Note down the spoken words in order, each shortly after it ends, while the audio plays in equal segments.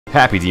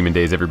Happy Demon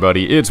Days,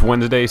 everybody. It's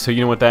Wednesday, so you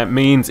know what that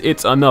means.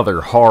 It's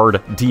another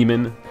hard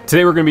demon.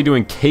 Today we're going to be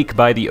doing Cake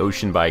by the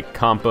Ocean by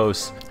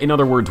Kampos. In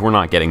other words, we're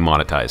not getting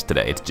monetized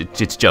today.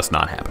 It's just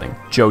not happening.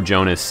 Joe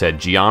Jonas said,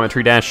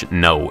 Geometry Dash?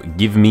 No,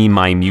 give me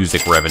my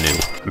music revenue.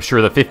 I'm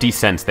sure the 50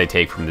 cents they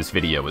take from this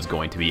video is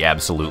going to be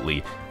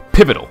absolutely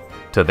pivotal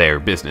to their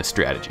business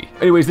strategy.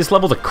 Anyways, this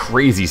level's a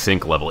crazy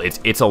sync level.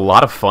 It's a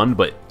lot of fun,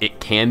 but it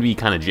can be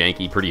kind of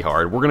janky pretty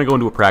hard. We're gonna go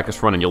into a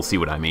practice run and you'll see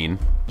what I mean.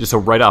 Just so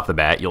right off the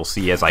bat, you'll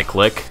see as I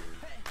click,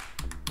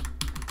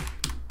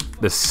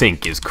 the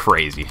sync is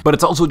crazy. But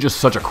it's also just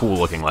such a cool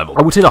looking level.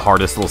 I would say the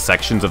hardest little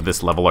sections of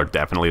this level are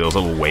definitely those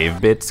little wave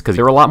bits, because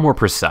they're a lot more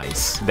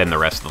precise than the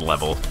rest of the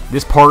level.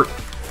 This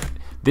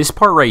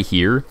part right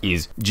here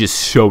is just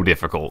so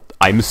difficult.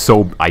 I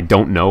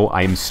don't know,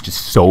 I'm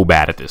just so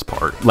bad at this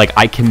part. Like,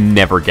 I can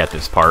never get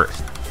this part.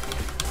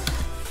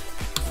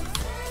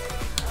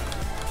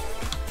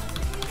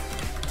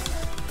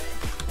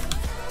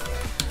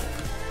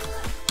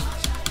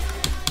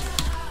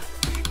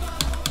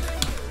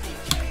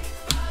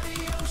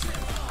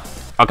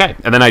 Okay,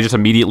 and then I just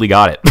immediately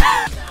got it.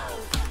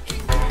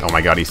 Oh my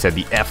god, he said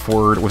the F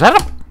word. Was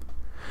that a...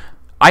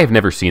 I have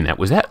never seen that.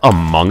 Was that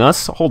Among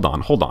Us? Hold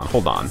on.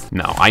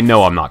 No, I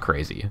know I'm not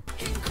crazy.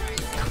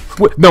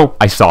 What? No,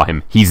 I saw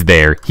him. He's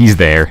there.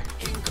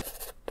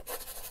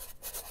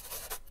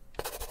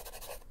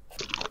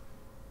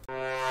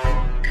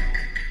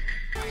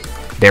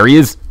 There he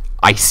is.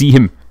 I see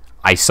him.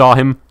 I saw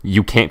him.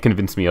 You can't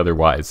convince me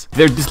otherwise.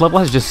 This level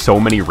has just so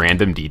many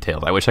random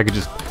details. I wish I could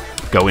just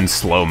go in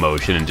slow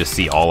motion and just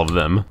see all of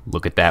them.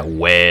 Look at that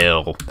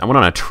whale. I went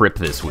on a trip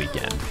this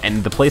weekend,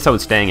 and the place I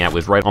was staying at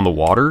was right on the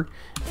water,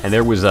 and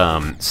there was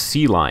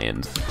sea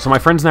lions. So my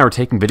friends and I were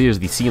taking videos of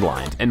these sea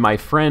lions, and my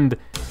friend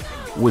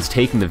was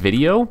taking the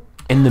video.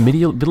 In the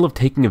middle of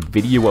taking a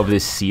video of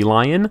this sea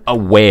lion, a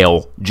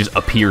whale just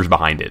appears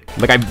behind it.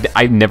 Like,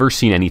 I've never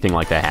seen anything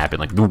like that happen.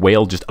 Like, the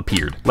whale just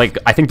appeared. Like,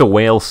 I think the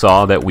whale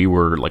saw that we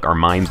were, like, our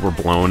minds were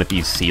blown at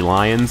these sea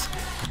lions,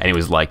 and he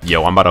was like,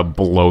 yo, I'm about to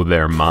blow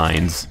their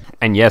minds.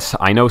 And yes,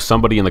 I know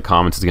somebody in the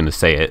comments is going to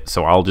say it,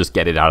 so I'll just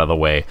get it out of the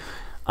way.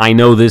 I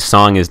know this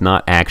song is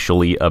not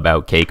actually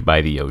about Cake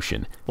by the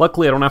Ocean.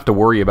 Luckily, I don't have to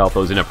worry about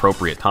those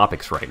inappropriate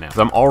topics right now, because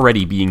I'm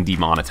already being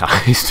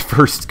demonetized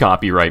for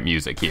copyright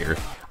music here.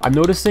 I'm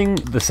noticing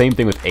the same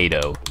thing with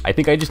Ado. I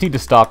think I just need to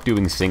stop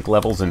doing sync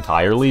levels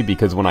entirely,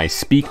 because when I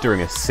speak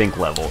during a sync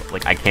level,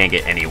 like, I can't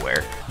get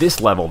anywhere. This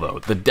level, though,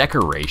 the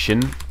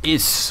decoration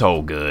is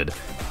so good.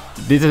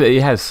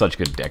 It has such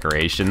good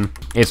decoration.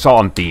 It's all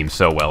on theme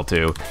so well,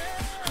 too.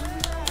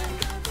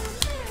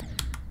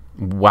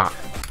 Wow.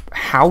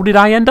 How did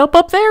I end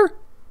up there?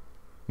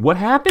 What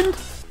happened?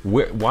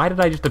 Why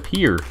did I just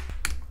appear?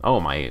 Oh,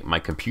 my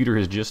computer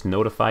has just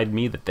notified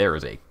me that there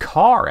is a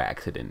car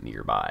accident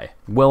nearby.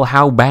 Well,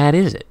 how bad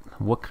is it?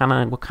 What kind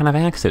of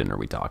accident are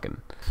we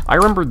talking? I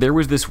remember there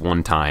was this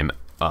one time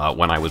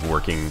when I was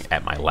working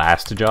at my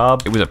last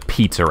job. It was a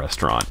pizza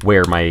restaurant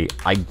where I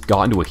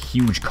got into a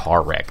huge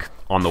car wreck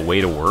on the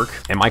way to work,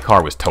 and my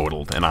car was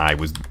totaled, and I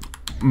was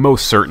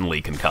most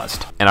certainly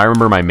concussed. And I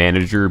remember my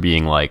manager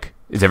being like,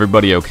 is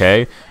everybody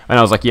okay? And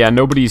I was like, yeah,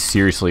 nobody's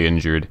seriously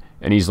injured.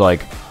 And he's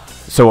like,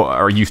 so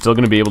are you still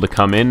going to be able to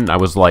come in? And I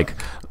was like,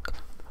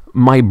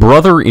 my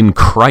brother in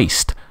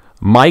Christ,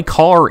 my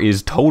car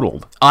is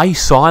totaled. I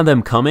saw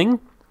them coming,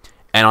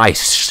 and I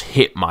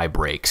hit my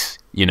brakes,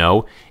 you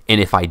know? And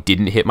if I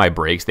didn't hit my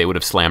brakes, they would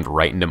have slammed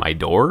right into my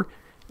door.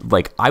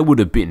 Like, I would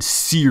have been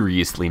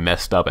seriously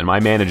messed up. And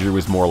my manager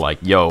was more like,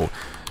 yo,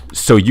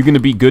 so you going to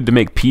be good to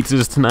make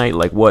pizzas tonight?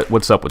 Like,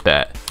 what's up with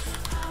that?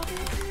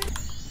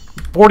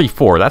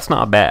 44, that's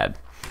not bad.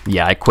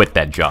 Yeah, I quit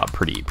that job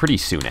pretty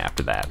soon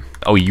after that.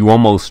 Oh, you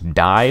almost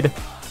died?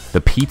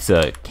 The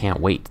pizza can't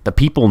wait. The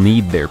people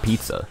need their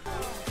pizza.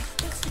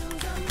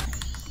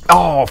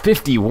 Oh,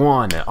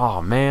 51.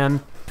 Oh,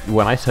 man.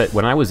 When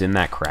I was in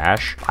that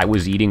crash, I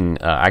was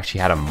eating, I actually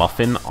had a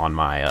muffin on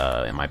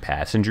my, in my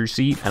passenger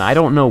seat, and I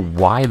don't know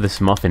why this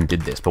muffin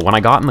did this, but when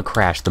I got in the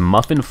crash, the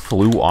muffin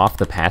flew off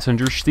the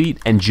passenger seat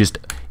and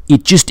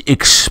it just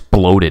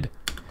exploded.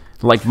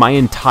 Like, my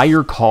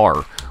entire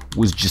car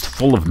was just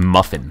full of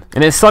muffin.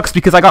 And it sucks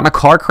because I got in a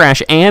car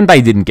crash and I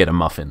didn't get a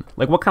muffin.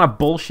 Like, what kind of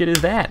bullshit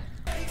is that?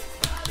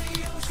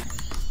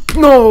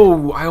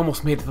 No! I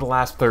almost made it to the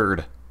last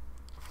third.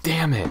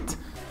 Damn it.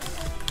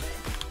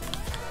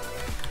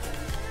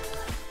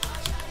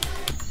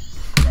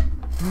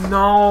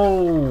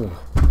 No!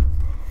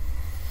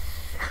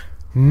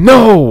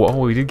 No! Oh,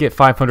 we did get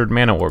 500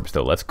 mana orbs,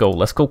 though. Let's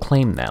go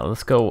claim that.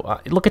 Let's go.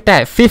 Look at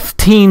that.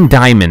 15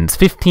 diamonds.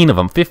 15 of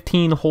them.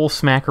 15 whole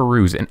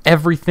smackaroos. And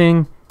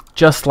everything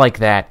just like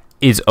that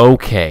is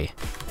okay.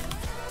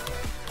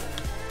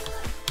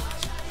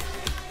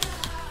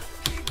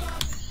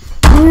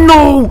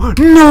 No!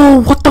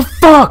 No! What the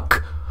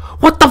fuck?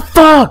 What the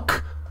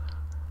fuck?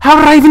 How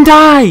did I even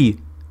die?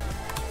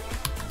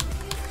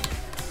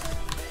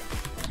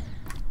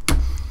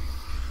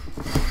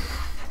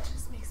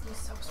 This makes me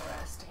so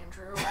stressed,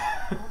 Andrew.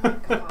 Oh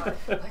my god.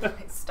 Like,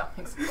 my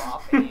stomach's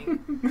flopping.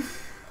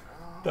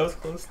 That was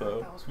close,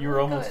 though. That was You were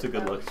really almost a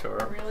good That luck was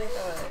charm. Really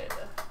good.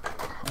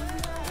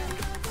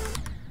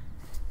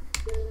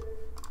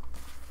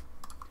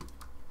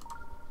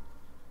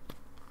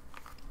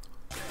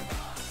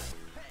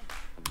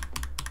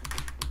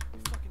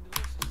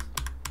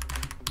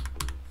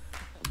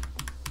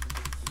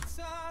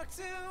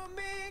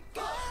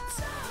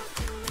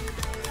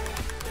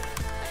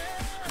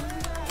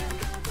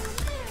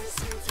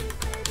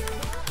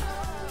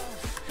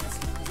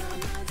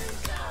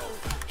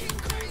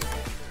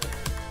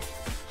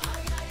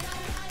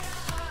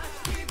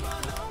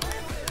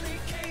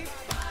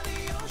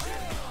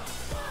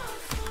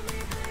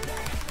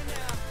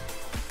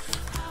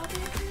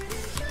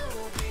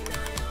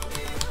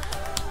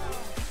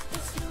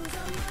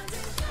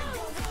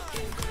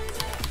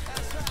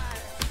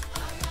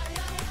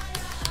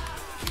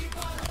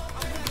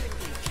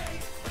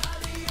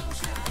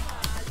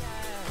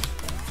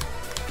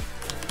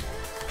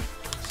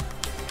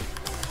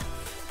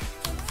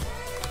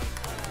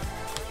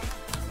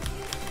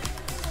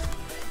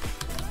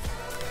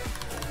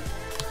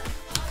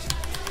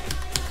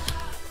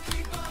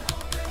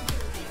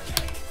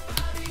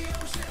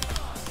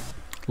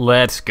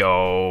 Let's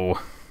go.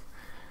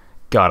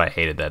 God, I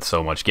hated that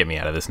so much. Get me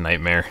out of this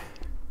nightmare.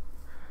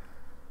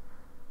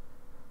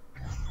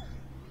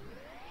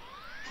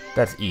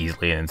 That's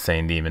easily an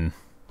insane demon.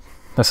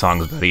 The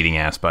song's about eating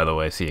ass, by the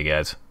way. See you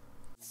guys.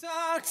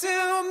 Talk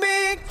to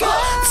me,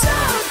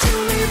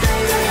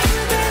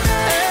 baby.